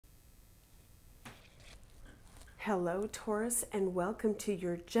Hello, Taurus, and welcome to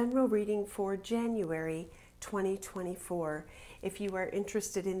your general reading for January 2024. If you are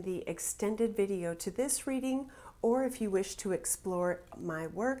interested in the extended video to this reading, or if you wish to explore my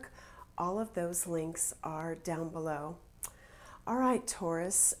work, all of those links are down below. All right,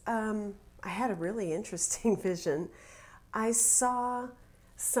 Taurus, I had a really interesting vision. I saw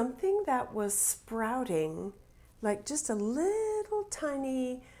something that was sprouting, like just a little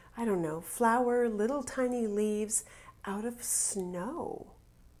tiny, I don't know, flower, little tiny leaves out of snow.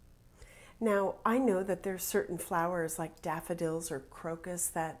 Now, I know that there's certain flowers like daffodils or crocus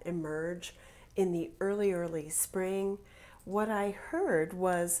that emerge in the early spring. What I heard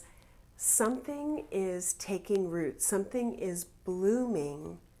was something is taking root, something is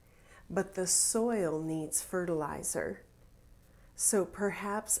blooming, but the soil needs fertilizer. So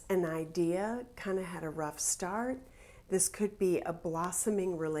perhaps an idea kind of had a rough start. This could be a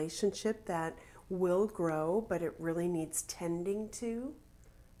blossoming relationship that will grow, but it really needs tending to.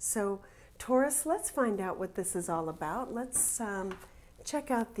 So Taurus, let's find out what this is all about. Let's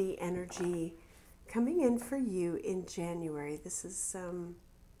check out the energy coming in for you in January. This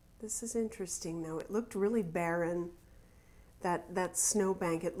is interesting though. It looked really barren. That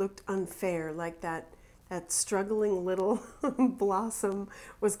snowbank, it looked unfair, like that struggling little blossom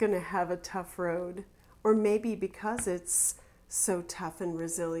was going to have a tough road. Or maybe because it's so tough and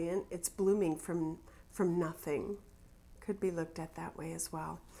resilient, it's blooming from nothing. Could be looked at that way as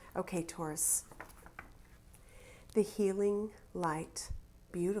well. Okay, Taurus. The healing light,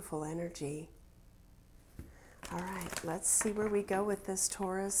 beautiful energy. All right, let's see where we go with this,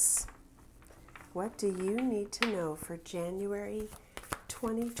 Taurus. What do you need to know for January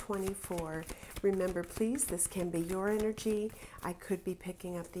 2024? Remember, please, this can be your energy. I could be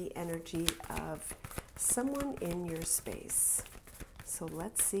picking up the energy of someone in your space. So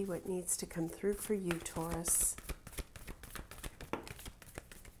let's see what needs to come through for you, Taurus.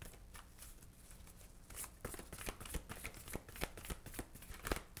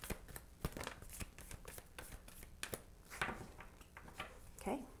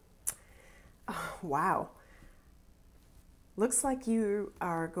 Okay. Oh, wow. Looks like you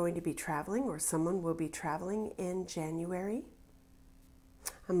are going to be traveling, or someone will be traveling in January.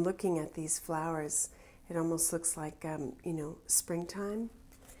 I'm looking at these flowers. It almost looks like, springtime.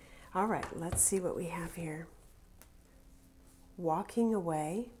 All right, let's see what we have here. Walking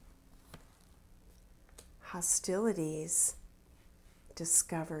away, hostilities,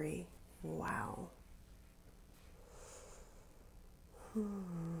 discovery. Wow.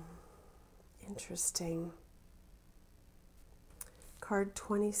 Interesting. Card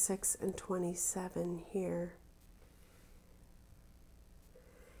 26 and 27 here.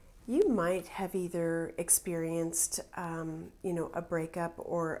 You might have either experienced, a breakup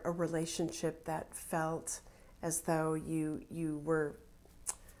or a relationship that felt as though you were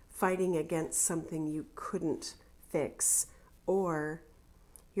fighting against something you couldn't fix, or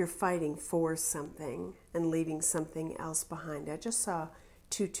you're fighting for something and leaving something else behind. I just saw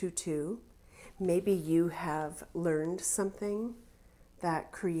 222. Maybe you have learned something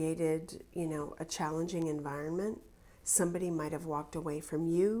that created, a challenging environment. Somebody might have walked away from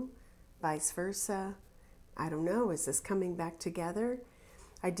you, vice versa. I don't know, is this coming back together?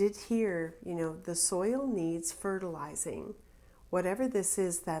 I did hear, the soil needs fertilizing. Whatever this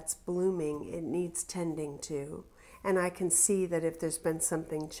is that's blooming, it needs tending to. And I can see that if there's been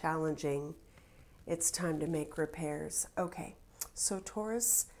something challenging, it's time to make repairs. Okay, so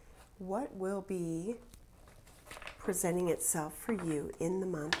Taurus, what will be presenting itself for you in the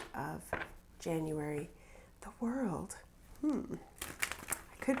month of January? The world. I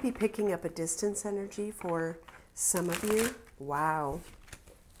could be picking up a distance energy for some of you. Wow.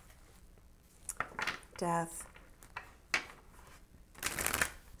 Death.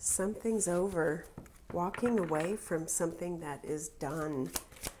 Something's over. Walking away from something that is done.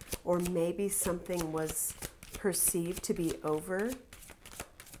 Or maybe something was perceived to be over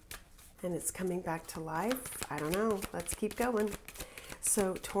and it's coming back to life. I don't know. Let's keep going.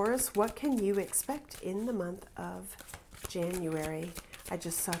 So Taurus, what can you expect in the month of January? I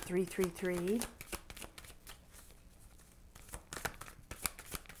just saw 333.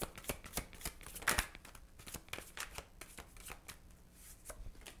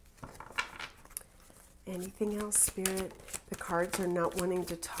 Anything else, Spirit? The cards are not wanting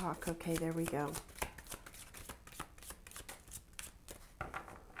to talk. Okay, there we go.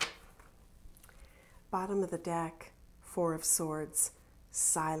 Bottom of the deck, 4 of Swords.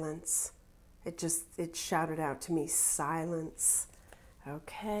 Silence. It shouted out to me, silence.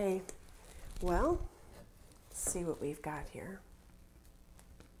 Okay, well, let's see what we've got here.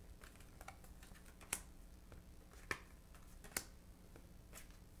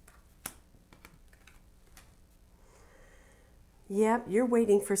 Yep, you're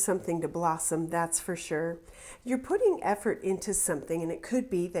waiting for something to blossom, that's for sure. You're putting effort into something, and it could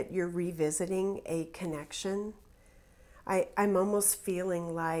be that you're revisiting a connection. I'm almost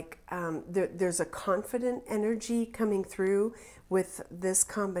feeling like there's a confident energy coming through with this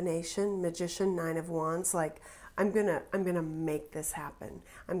combination, Magician, Nine of Wands. Like, I'm gonna make this happen.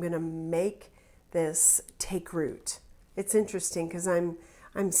 I'm gonna make this take root. It's interesting because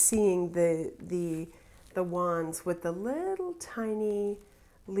I'm seeing the wands with the little tiny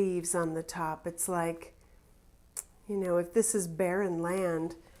leaves on the top. It's like, you know, if this is barren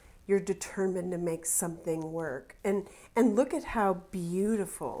land, you're determined to make something work. And look at how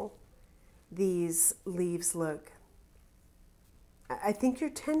beautiful these leaves look. I think you're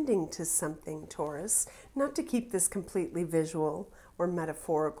tending to something, Taurus. Not to keep this completely visual or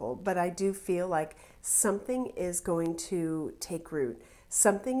metaphorical, but I do feel like something is going to take root.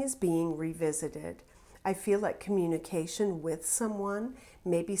 Something is being revisited. I feel like communication with someone,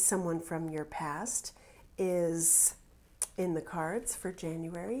 maybe someone from your past, is in the cards for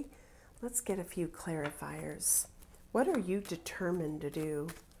January. Let's get a few clarifiers. What are you determined to do,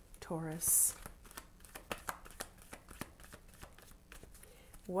 Taurus?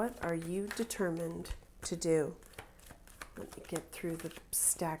 What are you determined to do? Let me get through the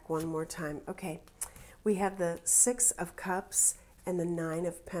stack one more time. Okay, we have the Six of Cups and the Nine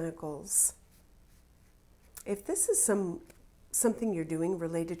of Pentacles. If this is something you're doing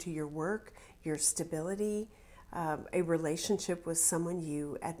related to your work, your stability, a relationship with someone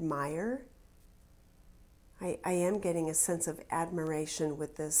you admire, I am getting a sense of admiration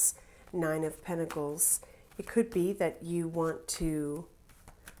with this Nine of Pentacles. It could be that you want to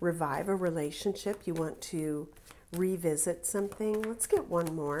revive a relationship. You want to revisit something. Let's get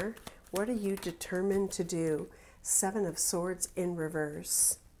one more. What are you determined to do? Seven of Swords in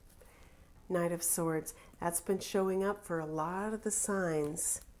reverse. Knight of Swords. That's been showing up for a lot of the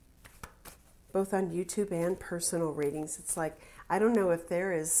signs, both on YouTube and personal readings. It's like, I don't know if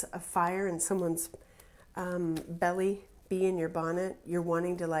there is a fire in someone's belly, bee in your bonnet. You're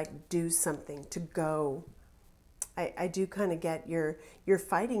wanting to like do something, to go. I do kind of get you're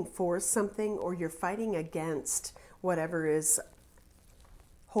fighting for something, or you're fighting against whatever is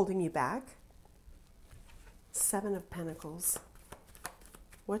holding you back. Seven of Pentacles.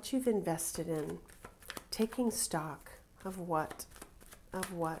 What you've invested in. Taking stock of what?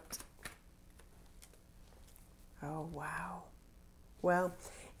 Of what? Oh, wow. Well,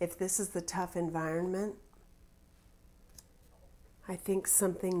 if this is the tough environment, I think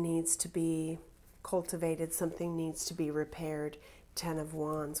something needs to be cultivated, something needs to be repaired. Ten of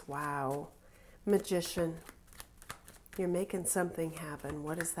Wands, wow. Magician, you're making something happen.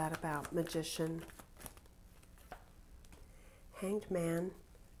 What is that about, Magician? Hanged Man,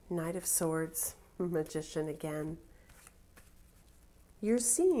 Knight of Swords, Magician again. You're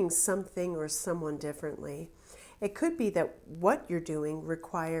seeing something or someone differently. It could be that what you're doing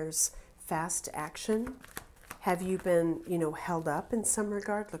requires fast action. Have you been, held up in some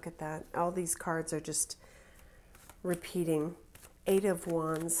regard? Look at that. All these cards are just repeating. Eight of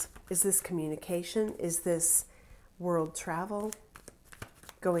Wands. Is this communication? Is this world travel?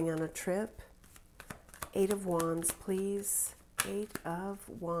 Going on a trip? Eight of Wands, please. Eight of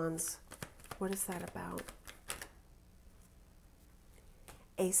Wands. What is that about?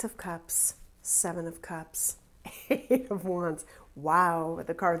 Ace of Cups. Seven of Cups. Eight of Wands. Wow,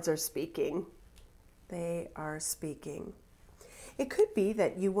 the cards are speaking. They are speaking. It could be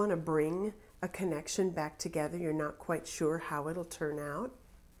that you want to bring a connection back together. You're not quite sure how it'll turn out.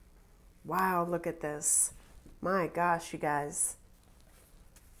 Wow, look at this. My gosh, you guys.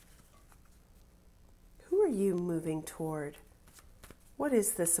 Who are you moving toward? What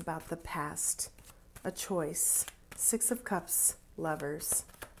is this about the past? A choice. Six of Cups, Lovers.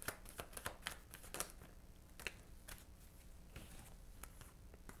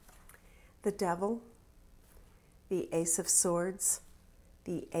 The Devil, the Ace of Swords,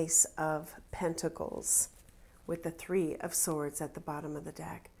 the Ace of Pentacles, with the Three of Swords at the bottom of the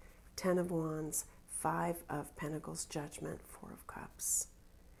deck. Ten of Wands, Five of Pentacles, Judgment, Four of Cups.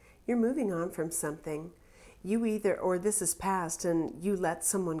 You're moving on from something. You either, or this is past and you let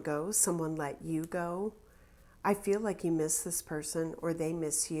someone go, someone let you go. I feel like you miss this person or they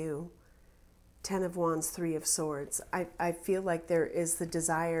miss you. Ten of Wands, Three of Swords. I feel like there is the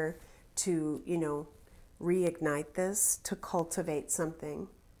desire to, reignite this, to cultivate something.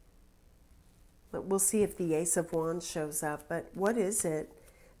 But we'll see if the Ace of Wands shows up. But what is it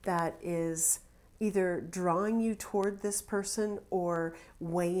that is either drawing you toward this person or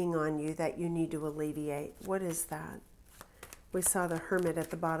weighing on you that you need to alleviate? What is that? We saw the Hermit at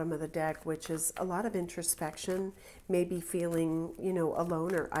the bottom of the deck, which is a lot of introspection, maybe feeling, you know,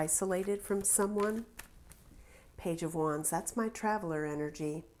 alone or isolated from someone. Page of Wands, that's my traveler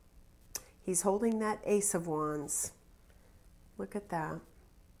energy. He's holding that Ace of Wands. Look at that.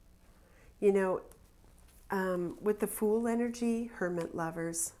 You know, with the Fool energy, Hermit,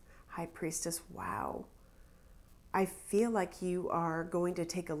 Lovers, High Priestess, wow. I feel like you are going to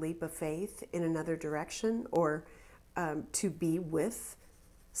take a leap of faith in another direction, or to be with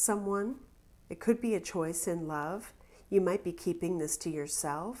someone. It could be a choice in love. You might be keeping this to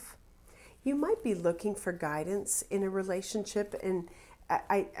yourself. You might be looking for guidance in a relationship, and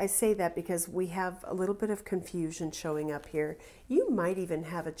I say that because we have a little bit of confusion showing up here. You might even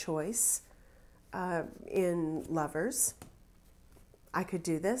have a choice in Lovers. I could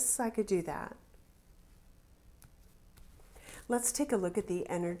do this, I could do that. Let's take a look at the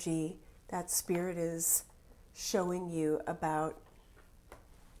energy that Spirit is showing you about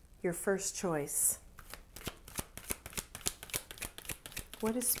your first choice.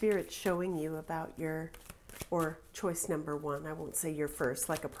 What is Spirit showing you about your, or choice number one? I won't say your first,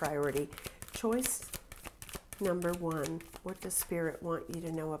 like a priority. Choice number one. What does Spirit want you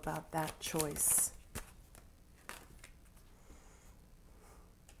to know about that choice?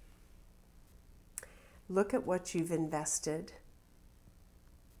 Look at what you've invested.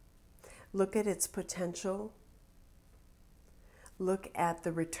 Look at its potential. Look at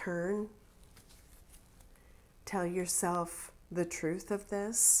the return. Tell yourself the truth of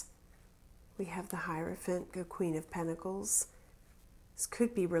this. We have the Hierophant, the Queen of Pentacles. This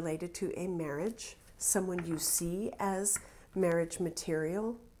could be related to a marriage, someone you see as marriage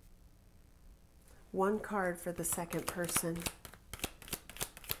material. One card for the second person.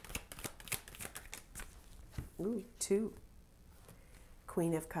 Ooh, two.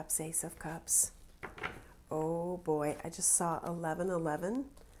 Queen of Cups, Ace of Cups. Oh boy, I just saw 1111.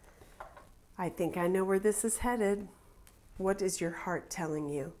 I think I know where this is headed. What is your heart telling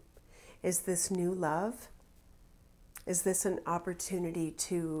you? Is this new love? Is this an opportunity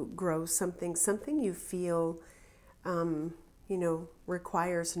to grow something you feel, you know,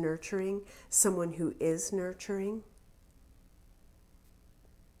 requires nurturing, someone who is nurturing?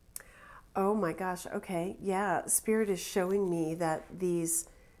 Oh my gosh, okay, yeah, Spirit is showing me that these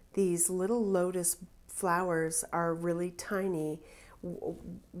little lotus flowers are really tiny.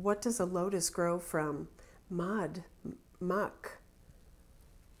 What does a lotus grow from? Mud, muck.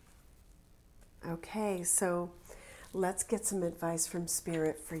 Okay, so let's get some advice from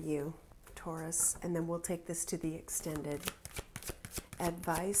Spirit for you, Taurus, and then we'll take this to the extended.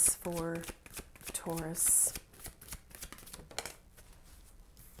 Advice for Taurus.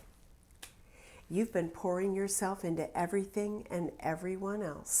 You've been pouring yourself into everything and everyone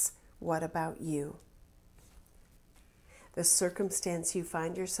else. What about you? The circumstance you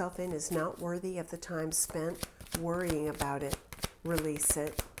find yourself in is not worthy of the time spent worrying about it. Release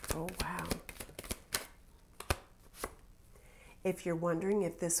it. Oh, wow. If you're wondering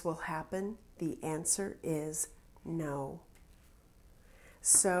if this will happen, the answer is no.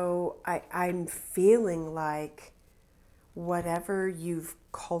 So I'm feeling like whatever you've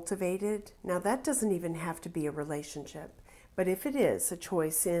cultivated, now that doesn't even have to be a relationship, but if it is a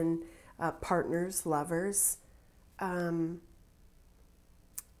choice in partners, lovers,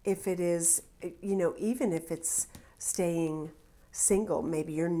 if it is, you know, even if it's staying single,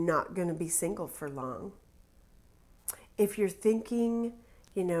 maybe you're not going to be single for long. If you're thinking,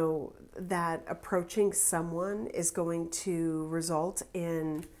 you know, that approaching someone is going to result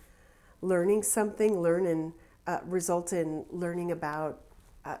in learning something, result in learning about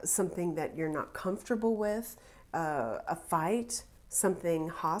something that you're not comfortable with, a fight, something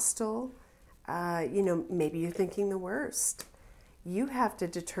hostile, you know, maybe you're thinking the worst. You have to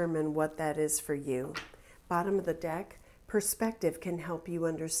determine what that is for you. Bottom of the deck, perspective can help you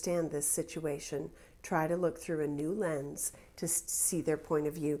understand this situation. Try to look through a new lens to see their point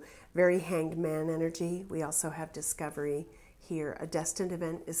of view. Very Hanged Man energy. We also have discovery here. A destined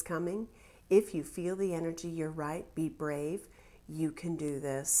event is coming. If you feel the energy, you're right. Be brave. You can do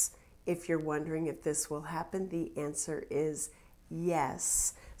this. If you're wondering if this will happen, the answer is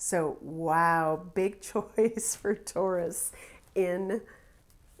yes. So, wow, big choice for Taurus in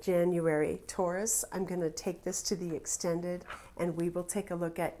January. Taurus, I'm going to take this to the extended, and we will take a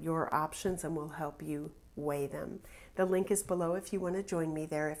look at your options and we'll help you weigh them. The link is below if you want to join me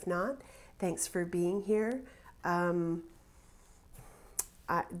there. If not, thanks for being here.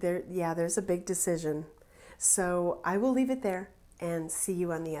 There's a big decision. So I will leave it there and see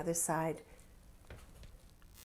you on the other side.